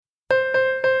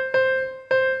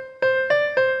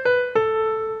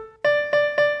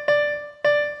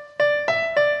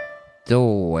Da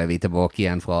vi tilbake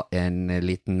igjen fra en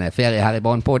liten ferie her i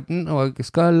Brannpodden, og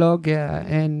skal lage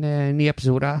en ny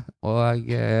episode. Og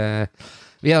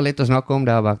vi har litt å snakke om.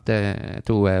 Det har vært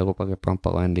 2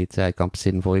 Europacup-kamper og en eliteseriekamp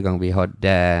siden forrige gang vi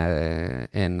hadde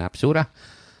en episode.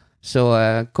 Så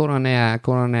hvordan er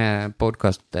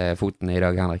podcastfoten i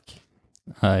dag, Henrik?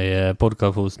 Hei,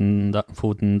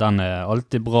 podcastfoten den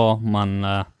alltid bra, men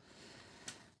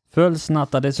følelsen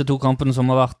etter disse 2 kampene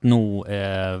som har vært nå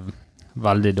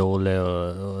veldig dårlig,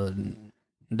 og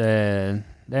det er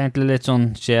egentlig litt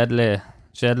sånn kjedelig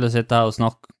å sitte her og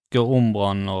snakke om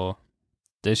Brann, og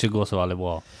det ikke går så veldig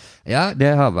bra. Ja,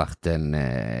 det har vært en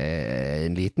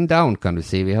liten down, kan du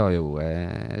si. Vi har jo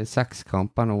 6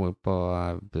 kamper nå på,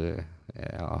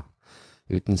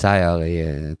 uten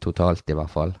seier totalt i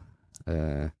hvert fall. Vi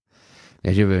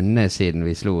har ikke vunnet siden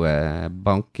vi slo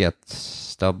banket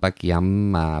Stabæk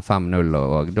hjemme 5-0,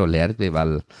 og da ledet vi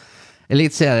vel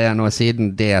elitserien, og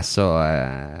siden det så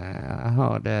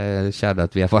har det skjedd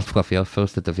at vi har falt fra 1.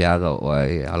 til 4. og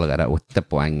allerede 8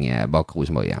 poeng bak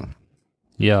Rosenborg igjen.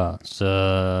 Ja, så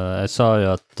jeg sa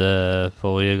jo at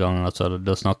forrige gang, altså,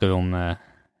 da snakket vi om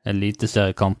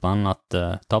eliteseriekampen, at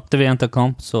tappte vi en til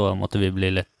kamp, så måtte vi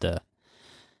bli litt,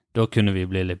 da kunne vi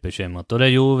bli litt bekymret. Og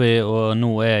det gjorde vi, og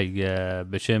nå er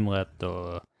jeg bekymret,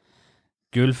 og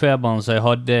gullfeberen som jeg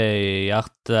hadde i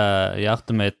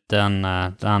hjertet mitt,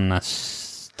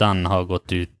 den har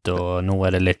gått ut, og nå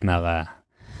er det litt mer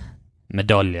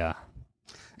medalje.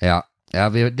 Ja,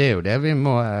 det er jo det vi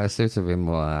må sikte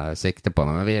på,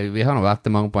 men vi har nå vært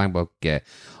mange poeng bak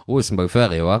Rosenborg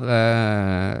før i år,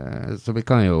 så vi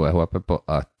kan jo håpe på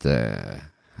at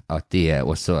de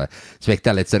også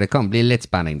svikter litt, så det kan bli litt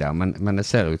spenning der, men det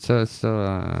ser ut så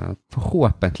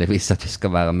forhåpentligvis at vi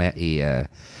skal være med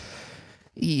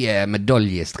i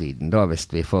medaljestriden da, hvis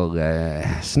vi får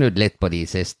snudd litt på de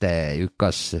siste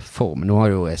ukas form. Nå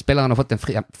har jo spillerne fått en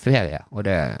ferie, og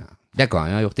det kan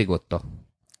jeg ha gjort de godt da.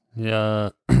 Ja,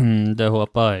 det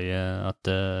håper jeg at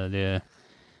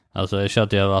altså ikke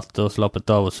at de har vært og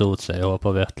slappet av og sot seg. Jeg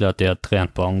håper virkelig at de har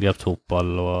trent på angrepsfotball,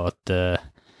 og at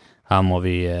her må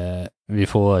vi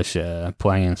får ikke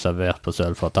poengen servert på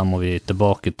Sølvfat. Her må vi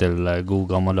tilbake til god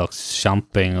gammeldags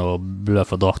kjemping og blø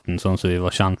for drakten, sånn som vi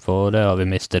var kjent for, og det har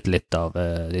vi mistet litt av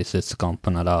de siste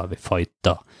kampene der vi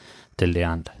fighter til the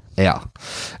end. Ja,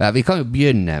 vi kan jo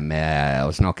begynne med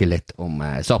å snakke litt om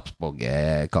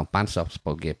Sarpsborg-kampen.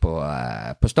 Sarpsborg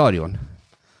på stadion.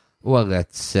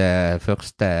 Årets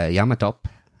første hjemmetapp,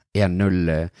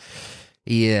 1-0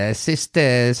 i siste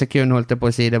sekund, holdt jeg på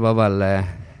å si. Det var vel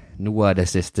noe av det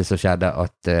siste som skjedde,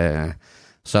 at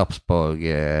Sarpsborg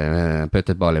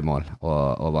puttet ball i mål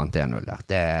og vant 1-0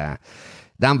 der.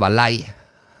 Den var lei.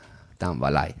 Det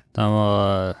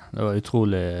var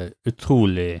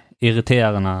utrolig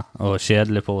irriterende og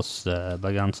kjedelig for oss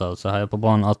bergensere. Så her på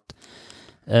Brann at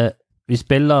vi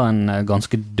spiller en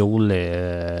ganske dårlig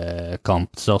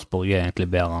kamp. Sarpsborg er egentlig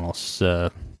bedre enn oss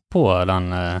på den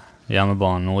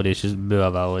hjemmebanen, noe de ikke bør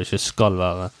være og ikke skal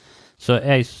være. Så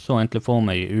jeg så egentlig for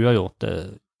meg uavgjort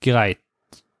greit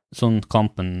sånn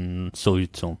kampen så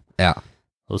ut som. Ja.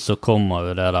 Og så kommer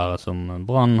jo det der som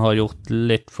Brann har gjort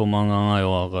litt for mange ganger i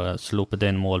år, sluppet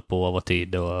inn mål på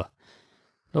overtid, og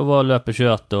da var løpet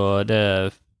kjørt, og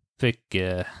det fikk,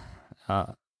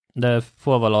 det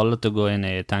får vel alle til å gå inn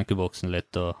i tenkeboksen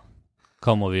litt, og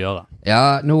hva må vi gjøre?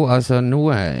 Ja, det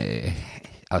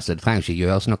trenger ikke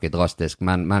gjøres noe drastisk,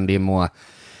 men de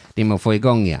må få i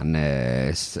gang igjen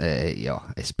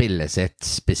spillet sitt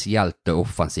spesielt og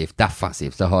offensivt.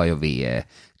 Defensivt så har jo vi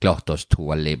klart oss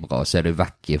tålig bra, så er du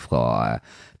vekk fra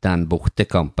den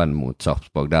bortekampen mot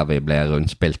Sarpsborg der vi ble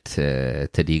rundspilt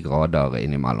til de grader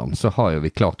innimellom, så har jo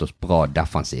vi klart oss bra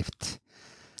defensivt.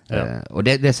 Ja. Og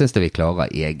det synes jeg vi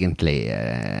klarer egentlig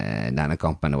denne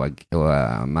kampen også.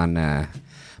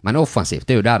 Men offensivt,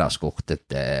 det er jo der det har skortet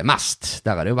mest.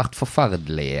 Der har det jo vært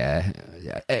forferdelig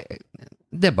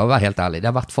det er bare å være helt ærlig, det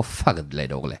har vært forferdelig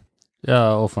dårlig.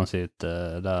 Ja, offensivt,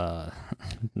 det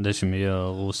er ikke mye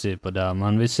å rose på det,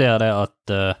 men vi ser det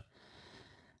at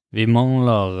vi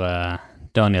mangler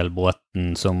Daniel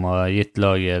Bråten, som har gitt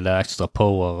laget det ekstra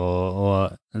power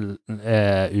og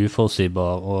er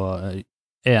uforutsigbar og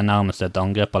er nærmest et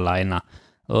angrep alene.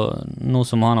 Og nå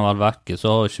som han har vært vekke, så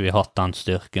har ikke vi hatt den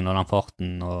styrken og den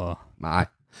farten. Nei,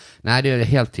 det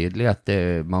er helt tydelig at det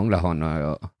mangler han,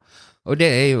 og det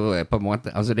er jo på en måte,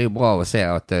 altså det er jo bra å se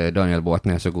at Daniel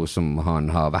Bråten er så god som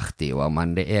han har vært i år,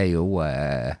 men det er jo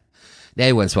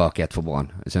en svakhet for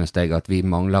Brann, synes jeg, at vi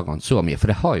mangler han så mye,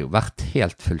 for det har jo vært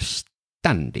helt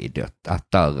fullstendig dødt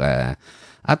etter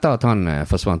at han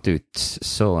forsvant ut,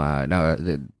 så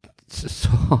så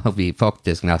har vi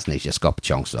faktisk nesten ikke skapt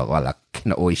sjanser,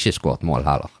 og ikke skåret mål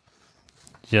heller.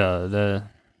 Ja,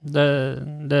 det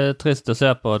er trist å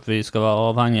se på at vi skal være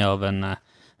avhengig av en,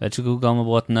 vet ikke hvor gammel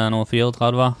båten er nå,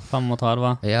 34,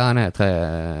 35? Ja, han er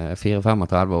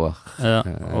 4-35 år. Ja,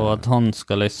 og at han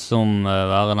skal liksom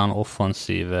være den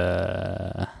offensive,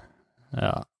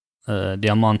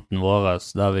 diamanten vår,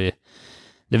 der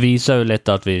det viser jo litt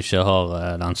at vi ikke har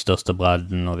den største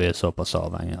bredden, og vi er såpass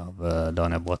avhengig av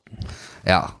Daniel Bråten.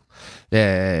 Ja,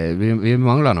 vi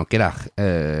mangler noe der.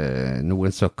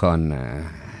 Noen som kan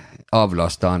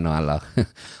avlaste han, eller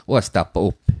og steppe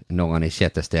opp når han ikke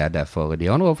er til stede, for de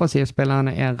andre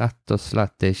offensivspillerne er rett og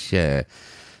slett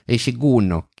ikke god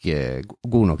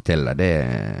nok til det.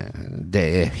 Det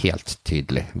er helt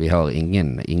tydelig. Vi har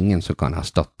ingen som kan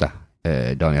erstatte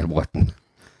Daniel Bråten.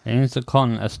 Ingen som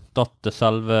kan erstatte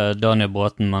selve Daniel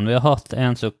Bråten, men vi har hatt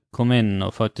en som kom inn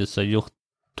og faktisk har gjort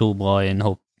 2 bra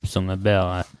innhopp som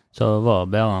bedre, så var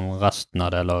bedre enn resten av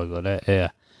det laget, og det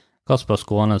er Kasper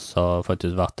Skånes har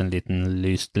faktisk vært en liten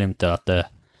lysglimt til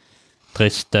dette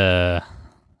triste,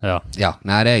 Ja,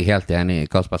 nei, det er jeg helt enig i.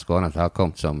 Kasper Skånes har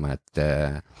kommet som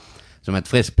et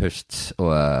frisk pust,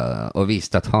 og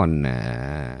vist at han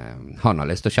har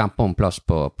lyst til å kjempe om plass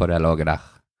på det laget der.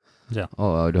 Ja.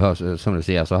 Og som du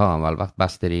sier, så har han vel vært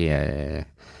best i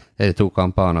de 2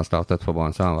 kamper han har startet for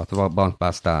Brann, så har han vært blant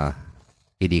beste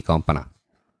i de kampene.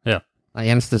 Ja. Det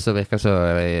eneste som virker så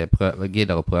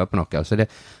gidder å prøve på noe. Så det,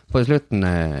 på slutten,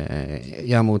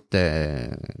 mot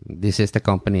de siste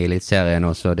kampene i Elitserien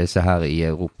og så disse her i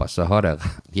Europa, så har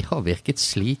de har virket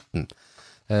sliten,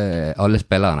 alle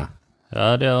spillerne.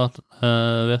 Ja, de har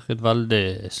virket veldig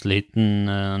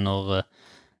sliten når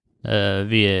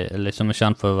vi liksom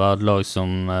kjent for å være et lag som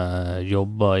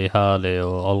jobber iherdig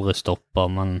og aldri stopper,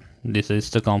 men de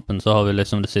siste kampene så har vi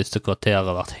liksom det siste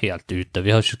kvarteret vært helt ute.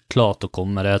 Vi har ikke klart å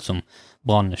komme med det som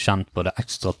Brann er kjent på, det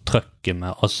ekstra trøkket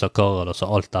med Assa Karadas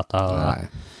og alt dette her.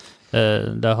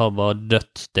 Det har bare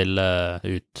dødt stille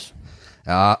ut.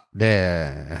 Ja, det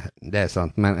er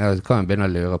sant, men jeg kan jo begynne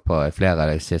å lure på flere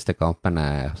av de siste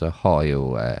kampene, så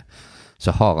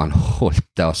har han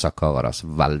holdt Assa Karadas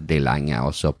veldig lenge,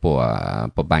 også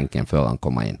på benken før han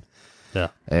kommer inn. Ja.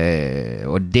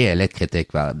 Og det er litt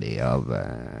kritikkverdig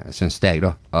synes jeg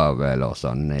da, av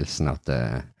Lars-Arne Nilsen, at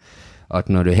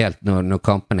når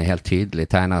kampen er helt tydelig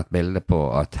tegner et bilde på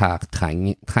at her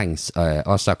trengs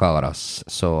Assa Karadas,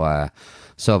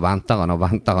 så venter han,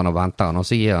 og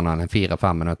så gir han en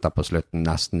 4-5 minutter på slutten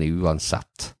nesten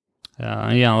uansett. Ja,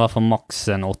 han gir han i hvert fall maks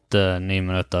en 8-9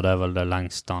 minutter, det er vel det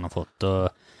lengste han har fått, og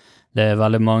det er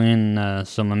veldig mange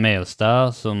som er med oss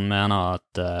der, som mener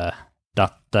at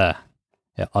dette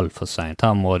er alt for sent.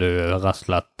 Her må du rett og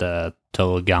slett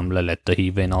tørre å gamble litt og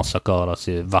hive inn Assa Karadas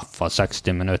i hvert fall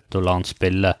 60 minutter og la han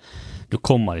spille. Du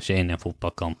kommer ikke inn i en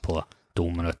fotballkamp på 2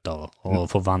 minutter og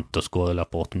forventer å skåre i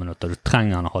løpet av 8 minutter. Du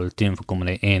trenger en halvtime for å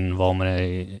komme deg inn, varme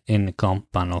deg inn i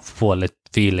kampen og få litt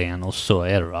feelingen, og så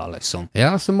er det der, liksom.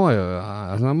 Ja, så må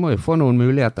jo få noen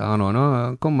muligheter her nå. Nå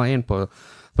kommer jeg inn på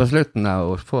slutten der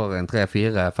og får en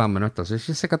 3-4-5 minutter, så det er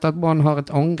ikke sikkert at Brann har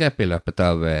et angrep i løpet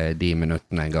av de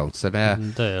minuttene en gang. Så det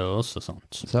er jo også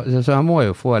sant. Så han må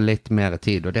jo få litt mer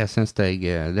tid, og det synes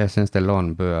jeg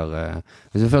land bør.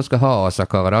 Hvis vi først skal ha Assa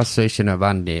Karadas, så er det ikke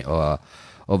nødvendig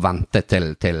å vente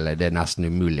til det er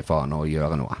nesten umulig for han å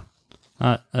gjøre noe.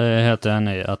 Nei, jeg er helt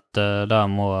enig i at der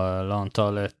må la han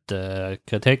ta litt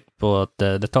kritikk på at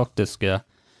det taktiske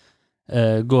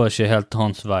går ikke helt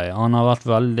hans vei. Han har vært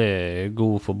veldig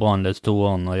god for Brann de 2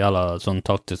 årene når det gjelder sånn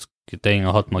taktisk ting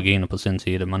og hatt marginer på sin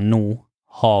side, men nå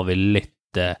har vi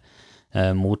litt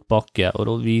motbakke, og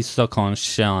da viser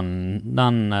kanskje han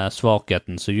den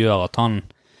svakheten som gjør at han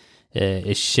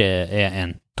ikke er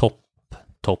en topp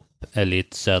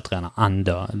elitserietrainer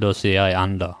enda. Da sier jeg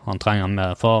enda. Han trenger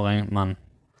mer erfaring, men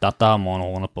dette her må han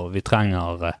ordne på. Vi trenger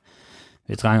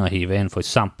å hive inn for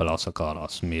eksempel Assa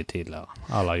Karadas mye tidligere,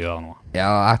 eller gjøre noe.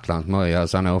 Ja, et eller annet må jo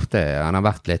gjøre. Han har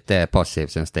vært litt passiv,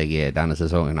 synes jeg, i denne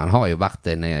sesongen. Han har jo vært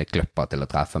en kløpper til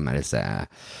å treffe med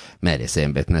disse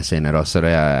innbyttene sine, da, så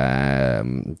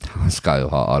han skal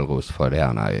jo ha all ros for det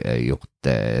han har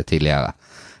gjort tidligere.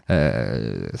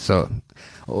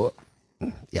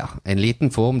 En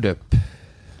liten formdøp,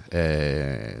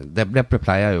 det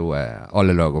pleier jo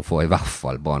alle lag å få, i hvert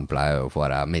fall Brann pleier jo å få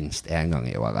det minst en gang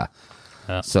i året.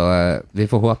 Ja. Så vi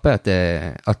får håpe at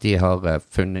de har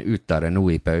funnet ut av det nå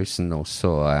i pausen, og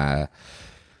så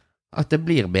at det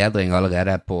blir bedring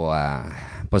allerede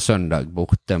på søndag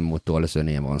borte mot Ålesund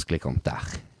i en vanskelig kamp der.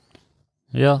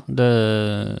 Ja, det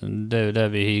er jo det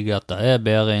vi higer etter.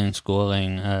 Bedring,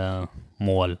 skåring,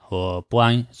 mål og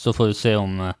poeng. Så får vi se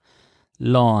om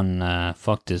la han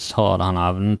faktisk ha den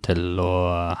evnen til å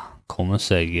komme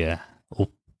seg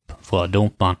opp fra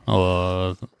dumpen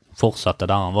og fortsette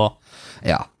der han var.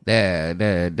 Ja, det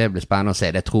blir spennende å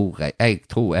se. Det tror jeg.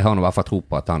 Jeg har nå i hvert fall tro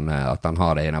på at han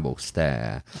har det innabords.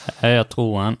 Jeg har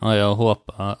troen, og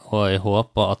jeg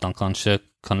håper at han kanskje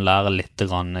kan lære litt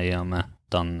grann i og med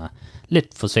at han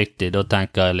litt forsiktig. Da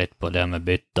tenker jeg litt på det med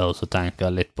bytter, og så tenker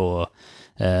jeg litt på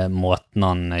måten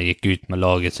han gikk ut med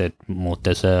laget sitt mot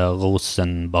disse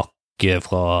Rosenbakke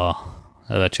fra,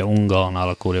 jeg vet ikke, Ungarn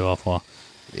eller hvor de var fra.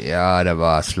 Ja, det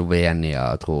var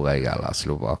Slovenia, tror jeg, eller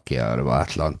Slovakia, det var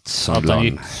et eller annet sånt land. At han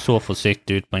gikk så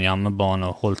forsiktig ut på en hjemmebane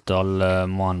og holdt alle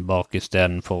mann bak i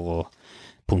stedet for å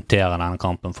punktere denne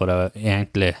kampen, for det var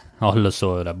egentlig, alle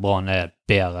så jo det, Brann et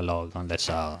bedre lag enn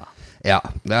disse her. Ja,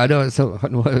 nå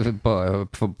har vi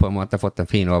på en måte fått en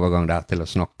fin overgang der til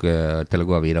å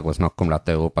gå videre og snakke om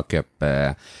dette Europacup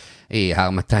i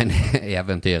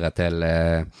hermetegn-eventyret til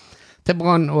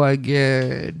Brann, og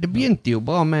det begynte jo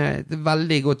bra med et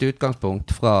veldig godt utgangspunkt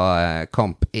fra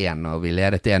kamp 1, og vi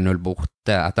ledet 1-0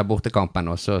 borte etter bortekampen,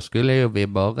 og så skulle jo vi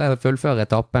bare fullføre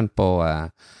etappen på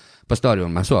stadion,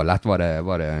 men så lett var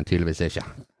det tydeligvis ikke.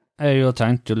 Jeg jo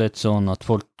tenkte jo litt sånn at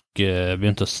folk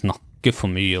begynte å snakke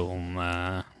for mye om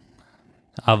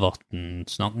Everton,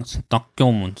 snakke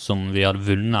om som vi hadde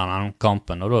vunnet den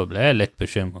kampen, og da ble jeg litt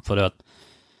bekymret, for det at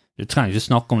du trenger ikke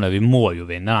snakke om det, vi må jo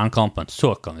vinne den kampen,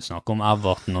 så kan vi snakke om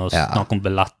Everton og snakke om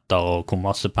billetter og hvor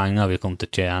masse penger vi kommer til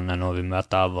å tjene når vi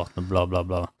møter Everton og bla bla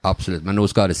bla. Absolutt, men nå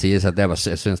skal det sies at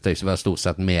jeg synes det var stort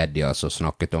sett media som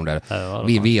snakket om det.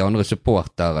 Vi andre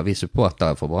supportere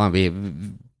for Brann,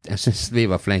 jeg synes vi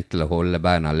var flinke til å holde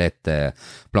beina litt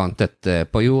plantet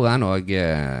på jorden, og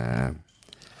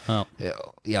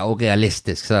og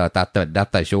realistisk så at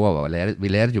dette er ikke over. Vi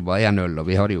ledet jo bare 1-0, og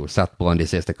vi hadde jo sett Brann de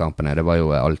siste kampene. Det var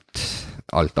jo alt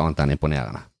annet enn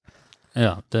imponerende.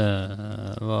 Ja, det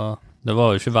var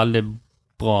jo ikke veldig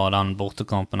bra den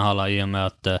bortekampen heller, i og med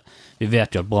at vi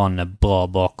vet jo at Brann er bra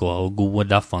bakover og gode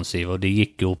defensiv, og de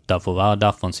gikk jo opp der for å være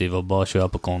defensiv og bare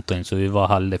kjøre på kontring, så vi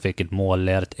var heldige, fikk et mål,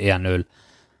 ledet 1-0.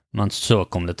 Men så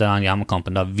kom det til den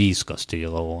hjemmekampen der vi skal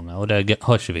styre ordene, og det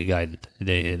har ikke vi greid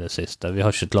i det siste. Vi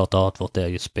har ikke klart å ha vårt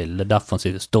eget spill. Det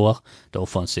defensive står, det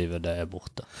offensive det er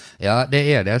borte. Ja, det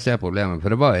er det som er problemet,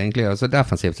 for det var egentlig, altså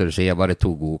defensivt som du sier, var det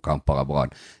 2 gode kamper av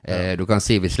Brann. Du kan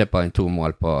si vi slipper inn 2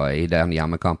 mål i den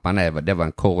hjemmekampen. Det var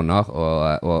en corner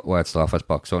og et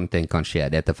straffespark. Sånne ting kan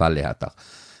skje, det er tilfeldigheter.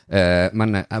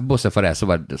 Men bortsett fra det, så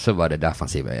var det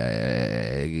defensive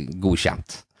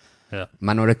godkjent. Ja.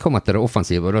 Men når det kommer til det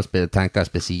offensive, og da tenker jeg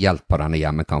spesielt på denne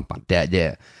hjemmekampen,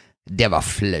 det var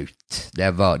flaut.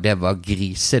 Det var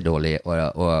grisedårlig,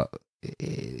 og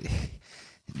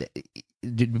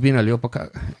du begynner å lure på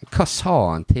hva sa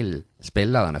han til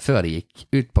spillerne før de gikk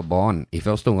ut på banen i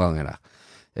første omgangen der?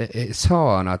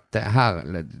 Sa han at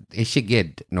her, ikke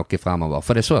gidd noe fremover,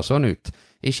 for det så sånn ut.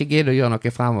 Ikke gidd å gjøre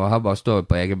noe fremover, her bare står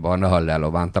på egen banehalvdel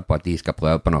og venter på at de skal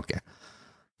prøve på noe.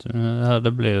 Ja,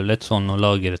 det blir jo litt sånn når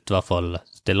laget ditt i hvert fall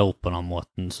stiller opp på den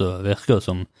måten, så virker det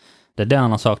som det er det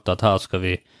han har sagt, at her skal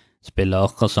vi spille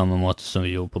akkurat samme måte som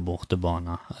vi gjorde på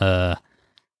bortebane.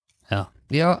 Ja,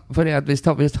 fordi at hvis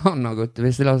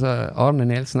Arne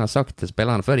Nielsen har sagt til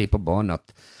spillerne før de er på banen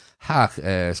at her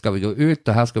skal vi gå ut,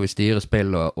 og her skal vi styre spill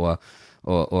og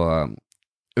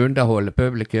underholde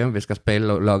publikum, vi skal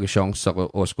spille og lage sjanser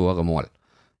og skåre mål.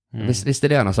 Hvis det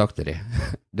er det han har sagt til dem,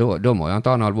 da må han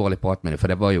ta en alvorlig prat med dem,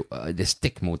 for det var jo det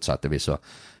stikk motsatte vi så.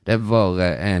 Det var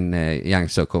en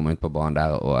gjeng som kom ut på banen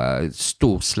der, og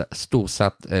stort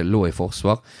sett lå i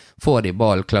forsvar. Får de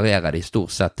ball, klarerer de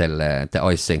stort sett til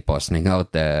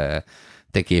icing-passninger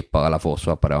til keeper eller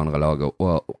forsvar på det andre laget,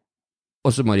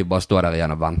 og så må de bare stå der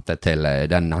igjen og vente til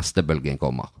den neste bølgen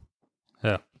kommer.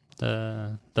 Ja,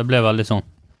 det ble veldig sånn.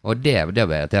 Og det var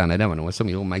irriterende, det var noe som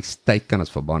gjorde meg steikende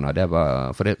forbannet.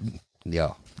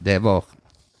 Det var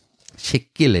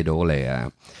skikkelig dårlig.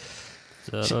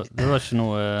 Det var ikke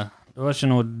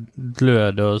noe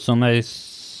glød, og som jeg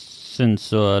synes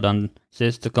så den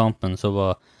siste kampen så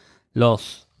var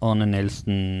Lars Arne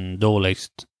Nilsen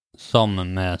dårligst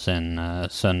sammen med sin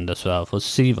sønn dessverre, for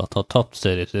Sivert har tapt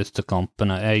seg de siste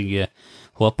kampene. Jeg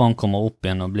håper han kommer opp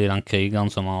igjen og blir den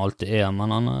krigeren som han alltid er, men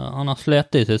han har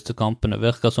slet i siste kampene. Det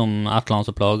virker som et eller annet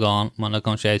som plager han, men det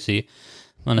kan ikke jeg si.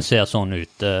 Men det ser sånn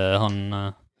ut.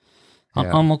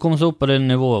 Han må komme seg opp på det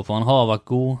nivået, for han har vært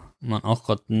god, men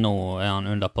akkurat nå er han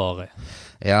under paret.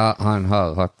 Ja, han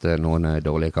har hatt noen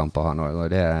dårlige kamper han også,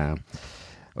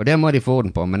 og det må de få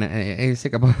den på, men jeg er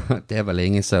sikker på at det er vel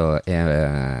ingen som er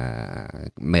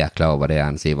mer klar over det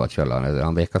enn Sivert selv.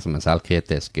 Han virker som en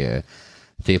selvkritisk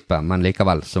type, men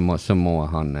likevel så må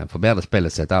han forbedre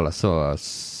spillet sitt, ellers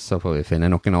så får vi finne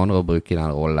noen andre å bruke i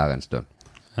den rollen der en stund.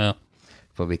 Ja.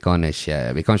 For vi kan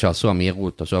ikke ha så mye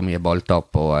rot og så mye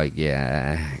balltapp, og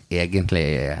egentlig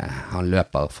han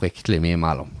løper fryktelig mye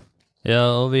mellom. Ja,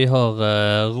 og vi har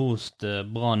rost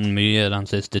Brann mye den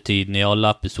siste tiden i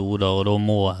alle episoder, og da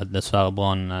må dessverre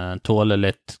Brann tåle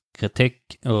litt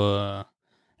kritikk, og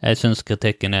jeg synes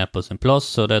kritikken på sin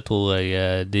plass, og det tror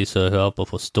jeg de som hører på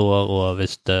forstår, og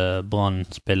hvis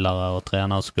Brann-spillere og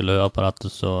trenere skulle høre på dette,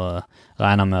 så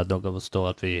regner jeg med at dere forstår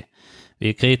at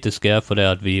vi kritiske for det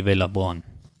at vi vil at Brann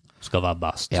skal være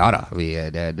best. Ja da,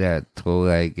 det tror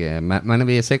jeg, men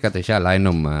vi sikkert ikke alene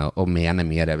om å mene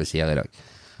mye av det vi sier i dag.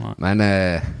 Men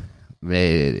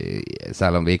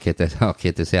selv om vi har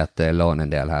kritisert LAN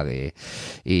en del her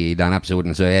i denne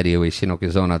episoden, så det jo ikke noe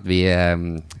sånn at vi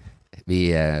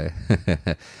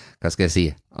hva skal jeg si,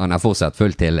 han har fortsatt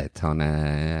full tillit. Han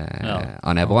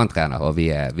Brann-trener, og vi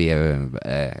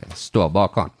står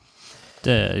bak han.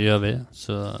 Det gjør vi,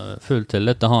 så full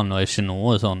tillit til han, og ikke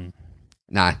noe sånn.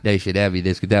 Nei, det ikke det. Vi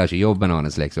diskuterer ikke jobben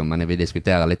hans, liksom, men vi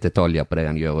diskuterer litt detaljer på det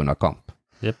han gjør under kamp.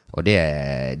 Yep. Og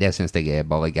det synes jeg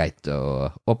bare greit,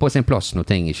 og på sin plass når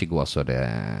ting ikke går så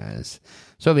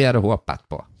vi hadde håpet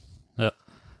på. Ja.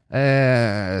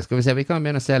 Skal vi se, vi kan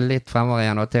begynne å se litt fremover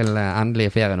igjen og til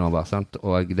endelig ferien over, sant?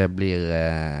 Og det blir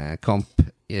kamp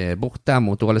borte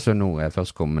mot Ålesund nå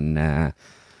førstkommende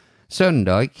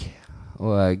søndag,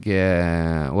 og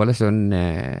Ålesund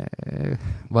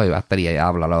var jo et av de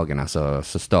jævla lagene så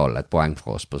stål et poeng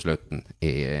fra oss på slutten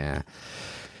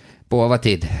på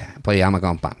overtid på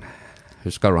hjemmekampen.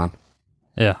 Husker du han?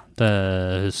 Ja, det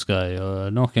husker jeg,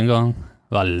 og nok en gang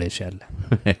veldig kjedelig.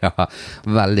 Ja,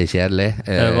 veldig kjedelig.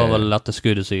 Det var vel dette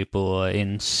skuddet seg på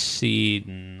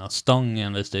innsiden av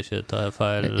stangen, hvis det ikke tar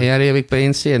feil. Ja, det gikk på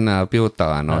innsiden av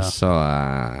Pjotaren, og så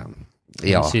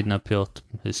innsiden av Pjot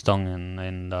i stangen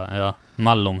inn der, ja.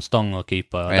 Mellom stang og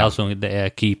keeper. Ja.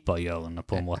 Det keeperhjørnet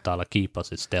på en måte, eller keeper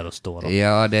sitt sted å stå da.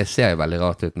 Ja, det ser jo veldig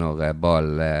rart ut når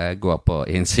ball går på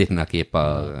innsiden av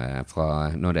keeper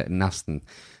når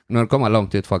det kommer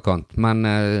langt ut fra kant.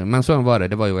 Men sånn var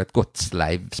det. Det var jo et godt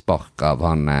sleivspark av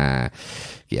han,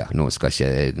 nå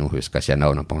husker ikke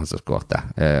navnet på han som skårte.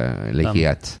 Like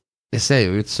greit. Det ser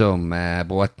jo ut som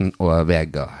Bråten og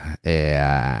Vega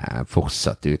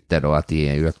fortsatt ute, da, at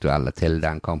de uaktuelle til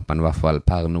den kampen, i hvert fall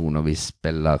per nå når vi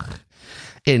spiller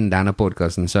inn denne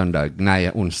podcasten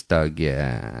onsdag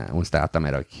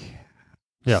ettermiddag.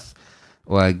 Ja.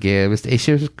 Og hvis jeg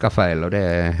ikke husker feil, og det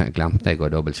glemte jeg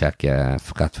å dobbeltsjekke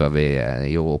rett før vi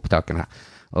gjorde opptakene her,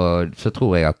 og så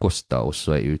tror jeg at Costa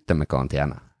også ute med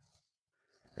karantene.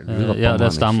 Ja,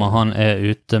 det stemmer. Han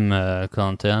ute med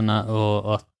karantene,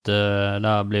 og at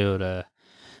der blir jo det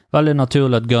veldig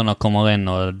naturlig at Gunnar kommer inn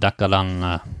og dekker den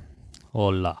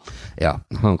rollen. Ja,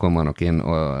 han kommer nok inn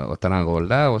og tar den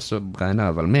rollen der, og så regner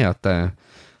jeg vel med at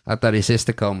etter de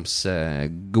siste kamps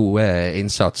gode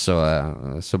innsats,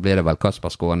 så blir det vel Kasper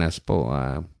Skånes på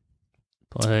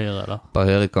høyre da. På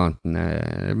høyrekanten.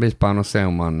 Det blir spennende å se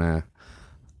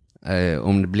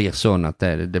om det blir sånn at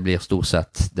det blir stort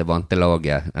sett det vante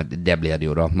laget. Det blir det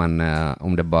jo da, men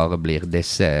om det bare blir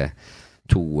disse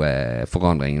to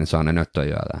forandringene som han nødt til å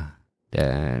gjøre.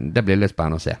 Det blir litt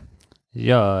spennende å se.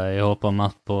 Ja, jeg håper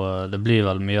mest på, det blir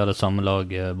vel mye av det samme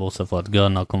laget, bortsett fra at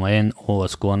Grønner kommer inn og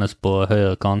Skånes på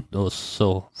høyre kant, og så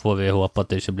får vi håpe at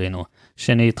det ikke blir noe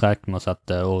genitrekk med å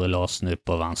sette Åri Larsen ut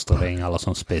på venstre ving, eller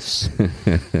sånn spiss.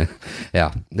 Ja,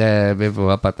 vi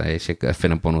får håpe at jeg ikke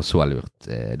finner på noe så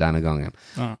lurt denne gangen.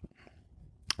 Ja.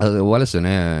 Ålesund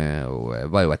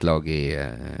var jo et lag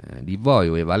de var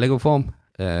jo i veldig god form.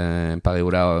 En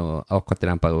periode, og akkurat i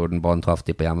den perioden Brann traff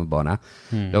de på hjemmebane.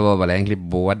 Det var vel egentlig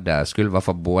skulle i hvert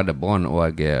fall både Brann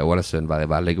og Ålesund være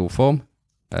i veldig god form.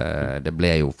 Det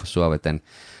ble jo for så vidt en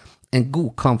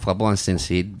god kamp fra Brann sin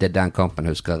side. Den kampen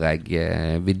husker jeg.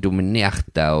 Vi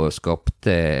dominerte og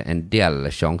skapte en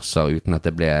del sjanser uten at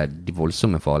det ble de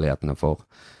voldsomme farlighetene for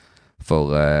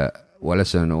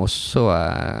Ålesund, og så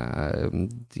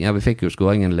vi fikk jo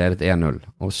skåringen ledet 1-0,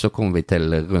 og så kom vi til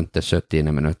rundt det 70.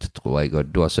 minutt, tror jeg, og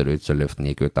da så det ut som luften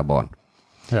gikk ut av banen.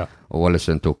 Ja. Og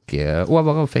Ålesund tok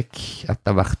over og fikk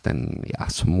etter hvert en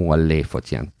smålig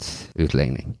fortjent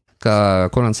utligning.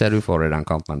 Hvordan ser du for deg den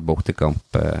kampen,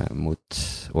 bortekamp mot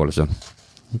Ålesund?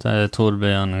 Jeg tror det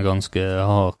blir en ganske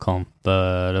hard kamp.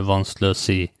 Det vanskelig å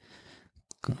si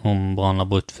om Brann har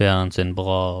brukt ferien sin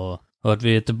bra, og at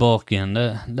vi tilbake igjen.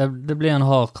 Det blir en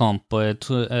hard kamp, og jeg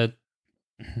tror jeg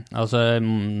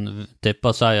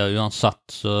tipper seier uansett,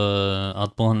 så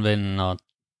at Brann vinner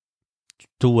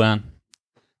 2-1,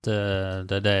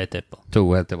 det det jeg tipper.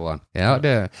 2-1 til Brann. Ja,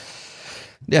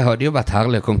 Det hadde jo vært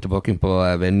herlig å komme tilbake på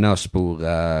vinnerspor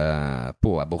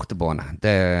på bortebane.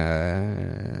 Det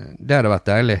hadde vært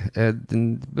deilig. Det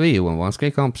blir jo en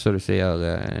vanskelig kamp, som du sier,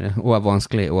 og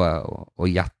vanskelig å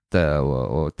gjette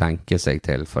og tenke seg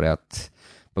til, fordi at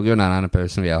på grunn av denne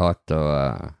pausen vi har hatt,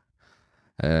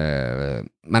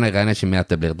 men jeg regner ikke med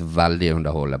at det blir et veldig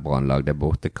underholdet Brannlag. Det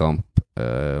bortekamp,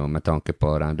 og med tanke på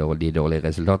de dårlige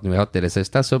resultatene vi har hatt i det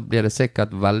siste, så blir det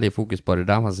sikkert veldig fokus på det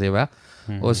defensive.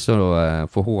 Og så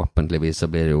forhåpentligvis så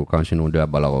blir det jo kanskje noen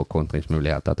dødballer og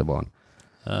kontringsmuligheter til Brann.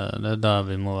 Det der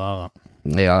vi må være.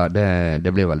 Ja,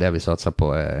 det blir vel det vi satser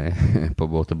på på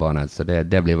bortebane, så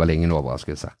det blir vel ingen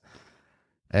overraskelse.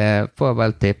 Får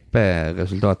vel tippe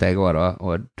resultatet jeg går da,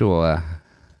 og da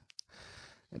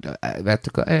vet du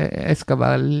hva, jeg skal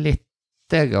være litt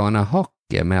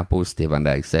hakket mer positiv enn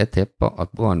deg, så jeg tipper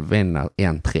at Brann vinner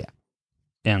 1-3.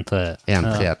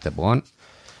 1-3 til Brann.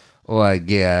 Og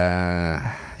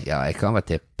jeg kan vel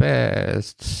tippe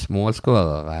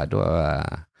målskårere.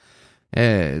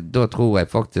 Da tror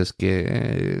jeg faktisk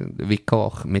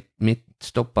vikar, mitt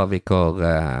stoppervikar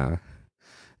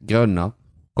Grønner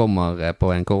kommer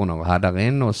på en corner og header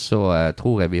inn, og så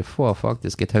tror jeg vi får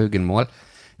faktisk et Haugen-mål.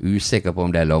 Usikker på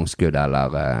om det langskudd eller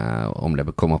om det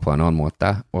kommer på en annen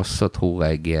måte. Og så tror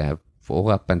jeg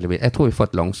forhåpentligvis, jeg tror vi får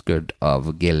et langskudd av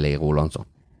Gilly Rolandsson.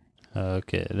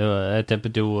 Ok, jeg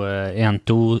tippet jo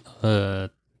 1-2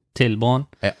 til Brann.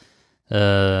 Ja.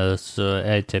 Så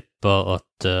jeg tipper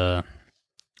at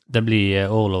det blir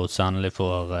Orlov sannelig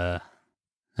for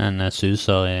en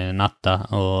suser i nettet,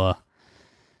 og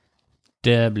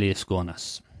det blir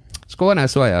Skånes.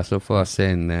 Skånes så jeg, så får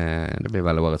sin, det blir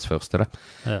vel årets første da.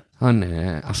 Ja.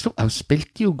 Han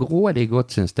spilte jo grådig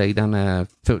godt, synes jeg, når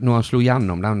han slo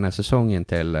gjennom denne sesongen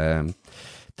til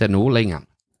Nordlingen.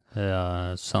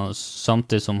 Ja,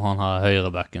 samtidig som han har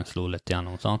høyrebacken slo litt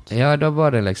gjennom, sant? Ja, da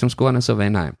var det liksom Skånes og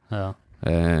Vindheim. Ja.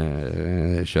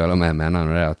 Selv om jeg mener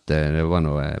det at det var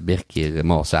noe Birkir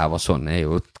Mars Eversson er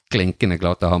jo klinkende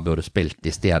klart at han burde spilt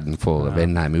i stedet for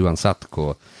Vindheim, uansett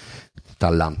hvor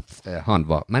talent han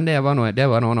var. Men det var noe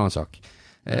annen sak.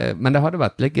 Men det hadde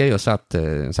vært litt gøy å sett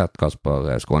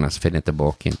Kasper Skånes finne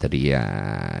tilbake inn til de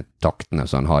taktene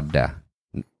som han hadde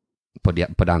på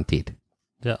den tid.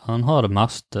 Ja, han har det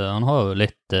meste. Han har jo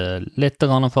litt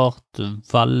fart,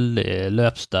 veldig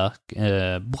løpssterk,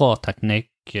 bra teknikk,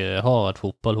 har et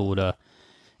fotballhode.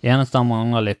 Eneste han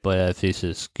mangler litt på er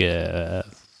fysisk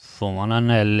form. Han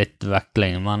er litt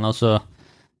vekkling, men altså,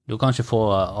 du kan ikke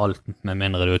få alt med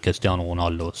mindre du er Cristiano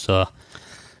Ronaldo, så...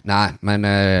 Nei, men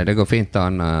det går fint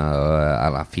an,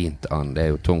 eller fint an, det er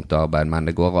jo tungt arbeid, men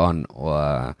det går an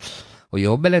å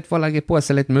jobbe litt for å legge på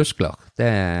seg litt muskler.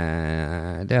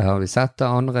 Det har vi sett at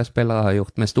andre spillere har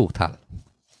gjort med stort hell.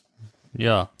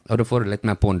 Ja. Og da får du litt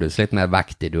mer pondus, litt mer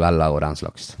vekt i dueller og den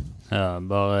slags. Ja,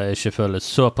 bare ikke føles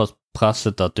såpass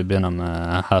presset at du begynner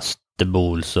med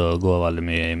hestebol, så går veldig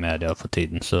mye i media for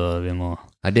tiden, så vi må...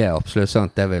 Ja, det er absolutt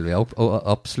sant. Det vil vi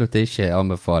absolutt ikke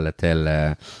anbefale til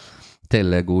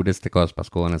godeste Kasper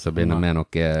Skånes som begynner med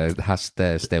noen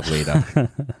hestesteroider.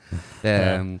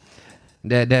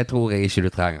 Det tror jeg ikke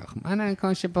du trenger. Men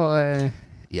kanskje bare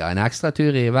en ekstra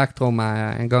tur i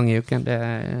vektrommet en gang i uken. Det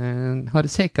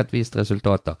hadde sikkert vist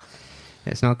resultater.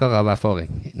 Jeg snakker av erfaring.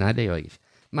 Nei, det gjør jeg ikke.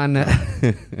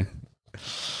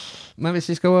 Men hvis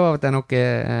vi skal over til noe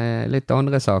litt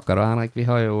andre saker da, Henrik, vi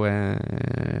har jo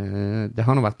det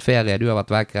har nå vært ferie, du har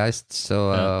vært vekkreist, så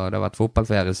det har vært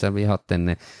fotballferie, så vi har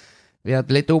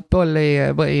hatt litt opphold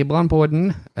i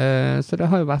Brannpodden, så det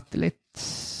har jo vært litt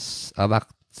av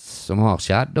hvert som har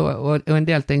skjedd, og en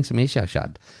del ting som ikke har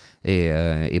skjedd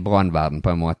i Brannverden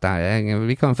på en måte.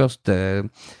 Vi kan først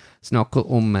snakke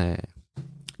om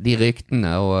de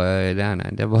ryktene, og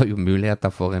det var jo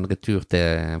muligheter for en retur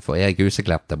for Erik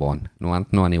Huseklepp til Brann. Nå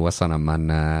enten han i Åsane, men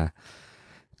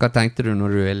hva tenkte du når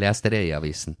du leste det i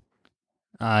avisen?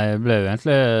 Nei, jeg ble jo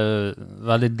egentlig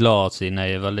veldig glad, siden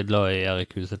jeg er veldig glad i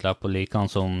Erik Huseklepp, og liker han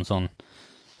som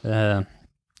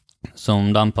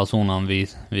som den personen han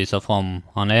viser frem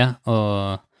han er,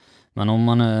 men om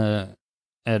han er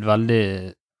et veldig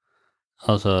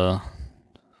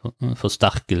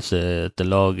forsterkelse til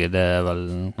laget, det er vel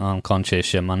han kanskje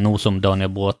ikke, men nå som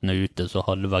Daniel Bråten er ute, så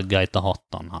hadde det vært greit å ha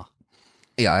han her.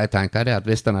 Ja, jeg tenker det at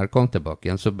hvis han hadde kommet tilbake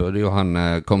igjen, så burde jo han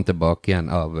komme tilbake igjen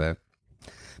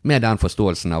med den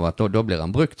forståelsen av at da blir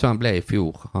han brukt som han ble i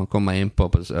fjor. Han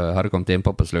hadde kommet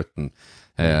innpå på slutten.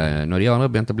 Når de andre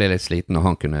begynte å bli litt sliten, og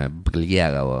han kunne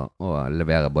briljere og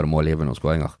levere både målgivende og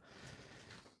skåringer.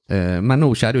 Men nå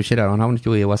skjedde jo ikke det. Han havnet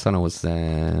jo i Åsane hos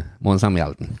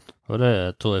Månsheim-Hjelten. Og det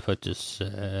tror jeg faktisk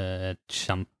er et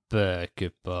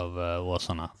kjempekupp av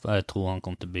Åsane. For jeg tror han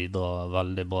kommer til å bidra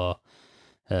veldig bra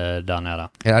der nede.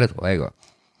 Ja, det tror jeg også.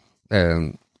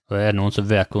 Og det noen som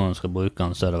vet hvordan de skal bruke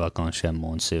han, så det vel kanskje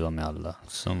Mons Ivar Mjelde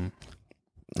som...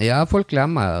 Ja, folk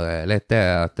glemmer litt det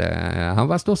at han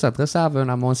var stort sett reserve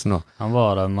under Monsen nå. Han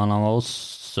var det, men han var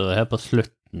også her på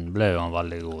slutten ble jo han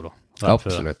veldig god da.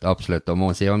 Absolutt. Og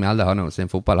Mons Ivar Mjelde har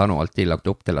sin fotball har nå alltid lagt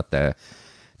opp til at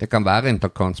det kan være en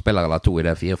kantspiller eller to i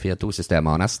det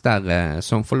 4-4-2-systemet, og nester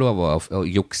som får lov å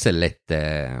jukse litt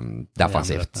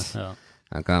defensivt. Ja.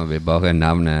 Her kan vi bare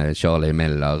nevne Charlie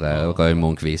Miller,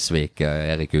 Raymond Kvisvik,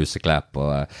 Erik Huseklepp,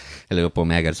 og jeg lurer på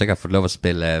om jeg hadde sikkert fått lov å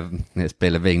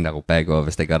spille ving der oppe, og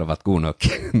hvis jeg hadde vært god nok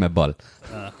med ball.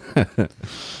 Ja.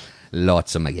 Lat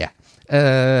som jeg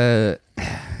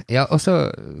ja, og så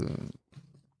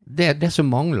det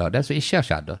som mangler, det som ikke har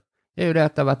skjedd, det jo det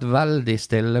at det har vært veldig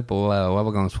stille på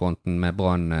overgangsfronten med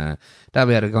Brann, der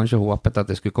vi hadde kanskje håpet at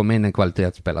det skulle komme inn en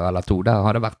kvalitetsspiller eller to, der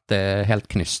har det vært helt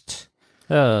knyst.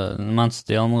 Ja, mens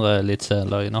de andre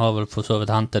elitserien har vel for så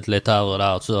vidt hentet litt her og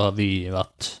der, så har vi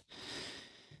vært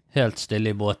helt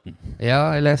stille i båten.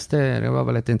 Ja, jeg leste, det var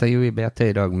vel et intervju i BT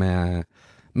i dag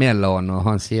med Lan, og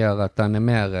han sier at han er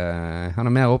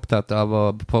mer opptatt av å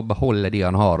få beholde de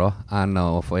han har da, enn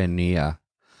å få inn nye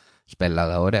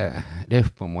spillere, og det er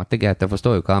jo på en måte greit, jeg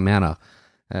forstår jo hva han mener.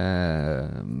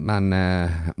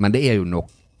 Men det er jo noen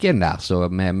der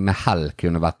som med hell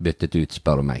kunne vært byttet ut,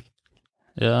 spør du meg.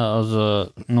 Ja, altså,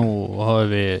 nå har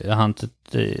vi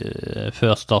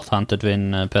før start hentet vi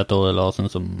inn Peter Åre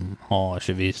Larsen, som har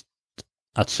ikke vist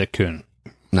et sekund.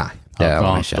 Nei, det har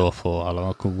han ikke. Står for,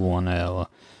 eller hvor god han og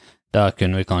der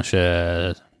kunne vi kanskje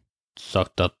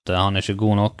sagt at han er ikke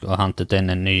god nok, og hentet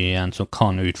inn en ny en som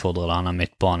kan utfordre denne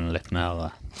midtbanen litt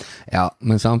mer. Ja,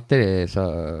 men samtidig så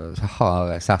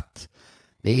har jeg sett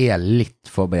det er litt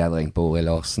forbedring på Åre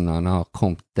Larsen. Han har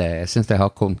kommet, jeg synes det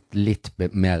har kommet litt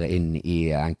mer inn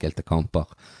i enkelte kamper.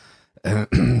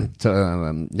 Så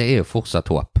det er jo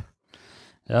fortsatt håp.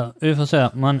 Ja, vi får se.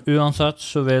 Men uansett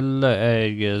så ville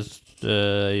jeg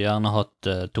gjerne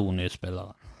hatt 2 nye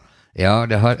spillere. Ja,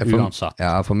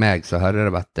 for meg så hadde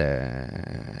det vært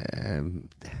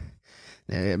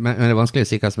men det er vanskelig å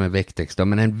si hva som er viktigst da,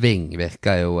 men en ving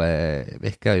virker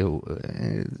jo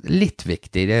litt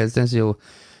viktig. Det synes jo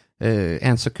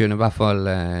en som kunne i hvert fall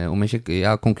om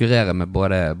ikke konkurrere med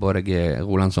både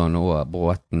Rolandsson og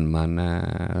Bråten, men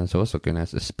så også kunne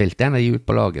spilt en av de ut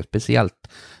på laget. Spesielt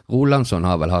Rolandsson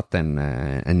har vel hatt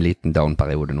en liten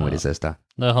down-periode nå i det siste.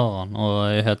 Det har han,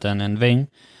 og jeg heter en ving.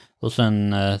 Og så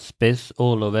en spiss.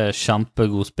 Orlov er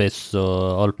kjempegod spiss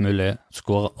og alt mulig.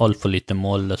 Skårer alt for lite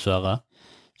mål, dessverre.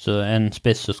 Så en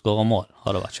spiss som skårer mål,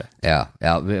 har det vært kjekt. Ja,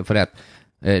 for det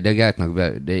er greit nok,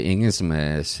 det er ingen som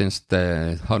synes det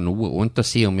har noe ondt å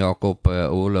si om Jakob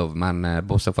Orlov, men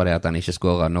bortsett fra det at han ikke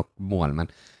skårer nok mål. Men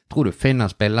tror du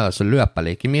finner spillere som løper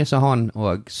like mye som han,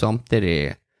 og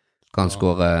samtidig kan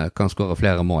skåre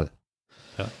flere mål.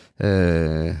 Ja.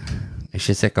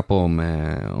 Ikke sikker på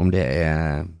om det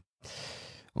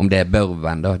er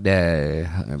Børven da, det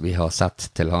vi har sett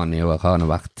til han i år, har han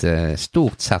vært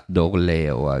stort sett dårlig,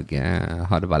 og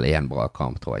hadde vel en bra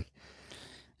kamp, tror jeg.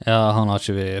 Ja, han har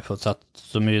ikke vi fått sett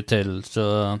så mye til,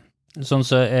 så sånn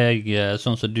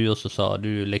som du også sa,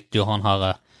 du likte jo han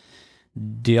her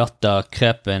Diatta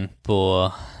Krepen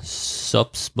på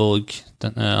Sapsborg,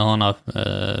 han er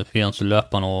fyren som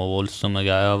løper noe voldsomme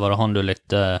greier. Var det han du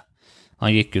likte?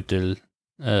 Han gikk jo til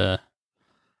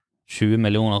 20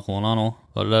 millioner kroner nå,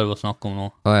 var det du var snakk om nå?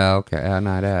 Ja, ok, ja,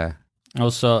 nei, det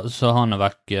og så han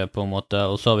vekk på en måte,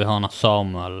 og så har vi han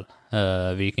Samuel,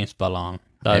 vikingspilleren,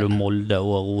 der er jo Molde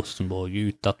og Rosenborg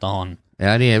ut etter han.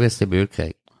 Ja, de visst i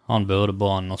budkrig. Han burde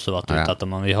banen også vært ut etter,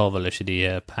 men vi har vel ikke de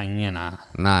pengene.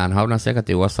 Nei, han havner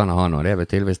sikkert i Åsane han, og det er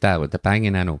vel tydeligvis der ute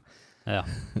pengene nå. Ja.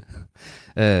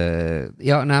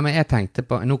 Ja, nei, men jeg tenkte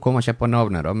på, nå kommer jeg ikke på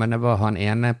navnet da, men det var han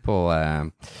ene på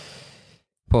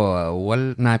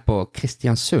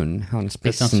Kristiansund, han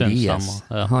spissen Dias,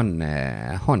 ja.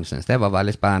 Han synes det var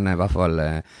veldig spennende, i hvert fall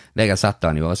det jeg har sett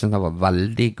han gjøre. Jeg synes han var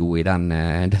veldig god i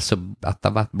det som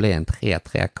etter hvert ble en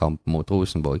 3-3-kamp mot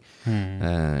Rosenborg.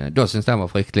 Da synes jeg han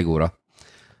var fryktelig god da.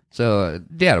 Så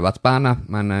det hadde vært spennende,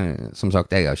 men som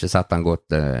sagt, jeg har ikke sett han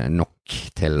godt nok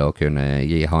til å kunne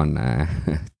gi han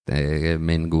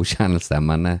min godkjennelse,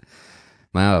 men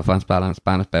jeg har fått en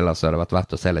spennende spiller, så det hadde vært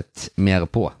verdt å se litt mer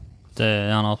på. Det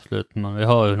er han absolutt, men vi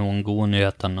har jo noen gode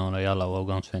nyheter når det gjelder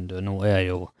overgangsvinduet. Nå er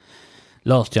jo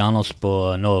Lars Stjernås på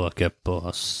Nova Cup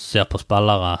og ser på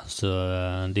spillere, så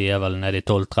de er vel nede i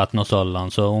 12-13 års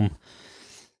alderen, så om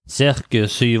cirka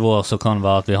 7 år så kan det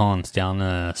være at vi har en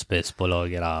stjernespiss på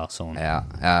laget der, sånn. Ja,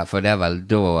 for det er vel,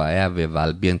 da er vi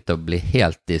vel begynt å bli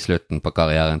helt i slutten på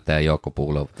karrieren til Jakob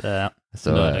Orlov.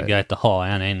 Så da er det greit å ha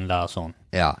en inn der, sånn.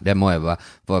 Ja, det må jo være,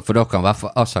 for da kan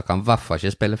Assa kan i hvert fall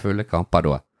ikke spille fulle kamper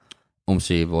da, om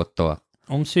 7-8 år.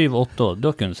 Om 7-8 år,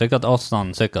 da kunne sikkert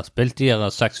Aslan sikkert spilt de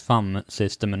 6-5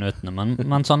 siste minuttene, men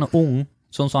mens han er ung,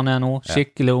 sånn som han er nå,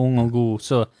 skikkelig ung og god,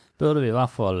 så burde vi i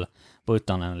hvert fall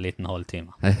brukt han en liten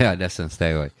halvtime. Ja, det synes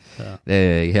jeg også. Ja. Det er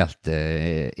jeg helt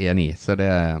enig i, så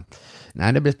det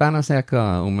det blir spennende å se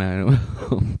om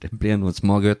det blir noen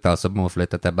små gutter som må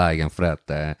flytte til Bergen, for at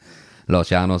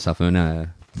Lars Kjernås har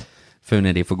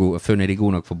funnet de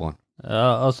gode nok for Brann.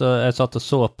 Ja, altså, jeg satt og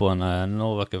så på en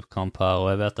Norway-kamp her, og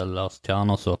jeg vet at Lars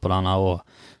Kjernås så på denne også.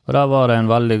 Og der var det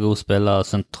en veldig god spiller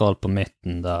sentralt på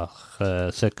midten der,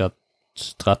 sikkert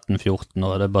 13-14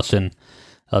 år. Det er bare synd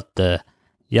at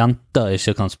jenter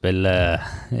ikke kan spille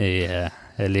i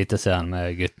eliteserien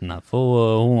med guttene.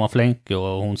 For hun var flink,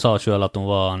 og hun sa selv at hun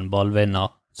var en ballvinner,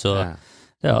 så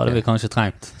det hadde vi kanskje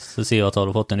trengt. Så sier at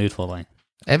hadde fått en utfordring.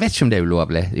 Jeg vet ikke om det er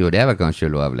ulovlig. Jo, det er vel kanskje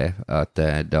ulovlig at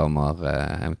damer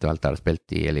eventuelt hadde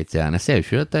spilt i eliteserien. Jeg ser jo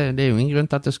ikke at det er jo ingen grunn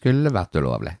til at det skulle vært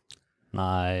ulovlig.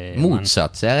 Nei.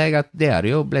 Motsatt ser jeg at det hadde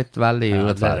jo blitt veldig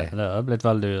urettferdig. Det hadde blitt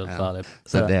veldig urettferdig. Ja,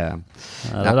 så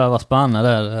det var spennende,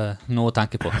 det er noe å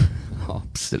tenke på.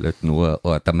 Absolutt noe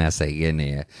å ta med seg inn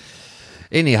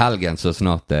i helgen så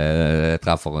snart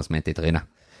treffer oss midt i trynet.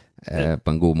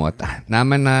 På en god måte. Nei,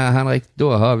 men Henrik, da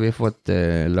har vi fått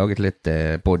laget litt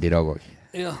podd i dag også.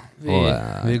 Ja,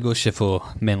 vi går ikke for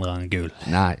mindre enn gull.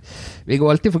 Nei, vi går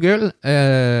alltid for gull,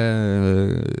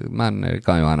 men det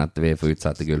kan jo hende at vi får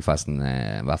utsette gullfesten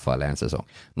i hvert fall en sesong.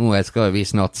 Nå skal vi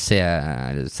snart se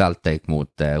Celtic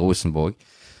mot Rosenborg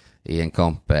i en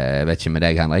kamp, jeg vet ikke med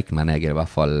deg Henrik, men jeg er i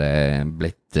hvert fall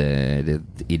blitt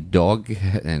i dag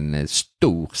en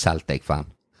stor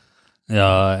Celtic-fan.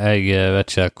 Ja, jeg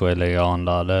vet ikke hvor jeg ligger an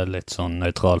der. Det er litt sånn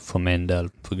nøytralt for min del,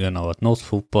 på grunn av at norsk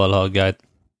fotball har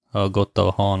godt av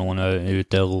å ha noen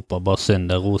ute i Europa, bare synd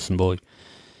det Rosenborg.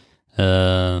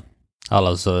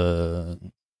 Ellers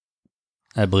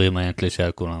jeg bryr meg egentlig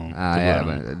ikke hvordan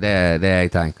det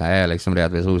jeg tenker er liksom det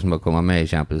at hvis Rosenborg kommer med i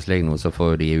Champions League nå, så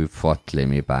får de ufattelig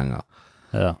mye penger.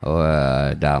 Ja. Og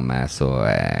dermed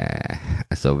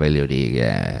så vil jo de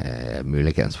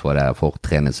muligens få det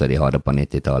fortrenet som de hadde på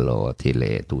 90-tallet og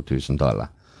tidlig 2000-tallet.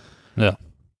 Ja.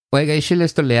 Og jeg har ikke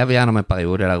lyst til å leve gjennom en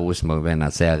periode der Rosenborg vinner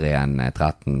serien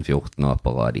 13-14 år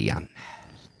på rad igjen.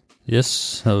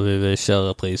 Yes, og vi vil ikke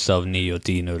reprise av 9 og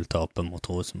 10-0 tape mot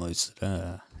Rosenborg.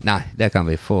 Nei, det kan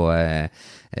vi få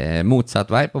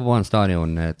motsatt vei på vår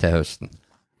stadion til høsten.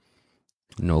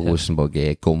 Når Rosenborg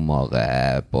kommer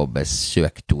på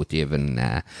besøk 22.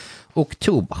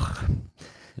 oktober.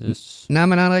 Yes. Nei,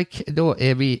 men Henrik, da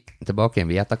er vi tilbake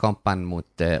igjen. Vi etter kampen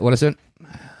mot Ålesund.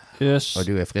 Yes. Og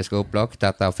du er frisk og opplagt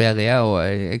etter ferie, og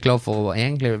jeg er klar for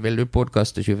egentlig vil du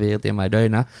podcaste 24 timer i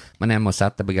døgnet, men jeg må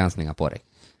sette begrensninger på deg.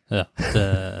 Ja,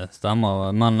 det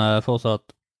stemmer, men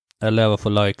fortsatt jeg lever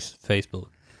for likes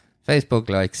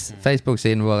Facebook-likes,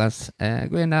 Facebook-siden vår.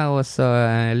 Gå inn der og så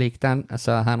lik den,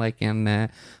 så Henrik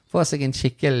får seg en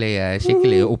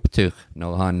skikkelig opptur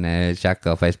når han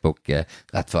sjekker Facebook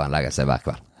rett før han legger seg hver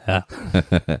kveld. Ja.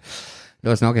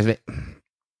 Da snakkes vi.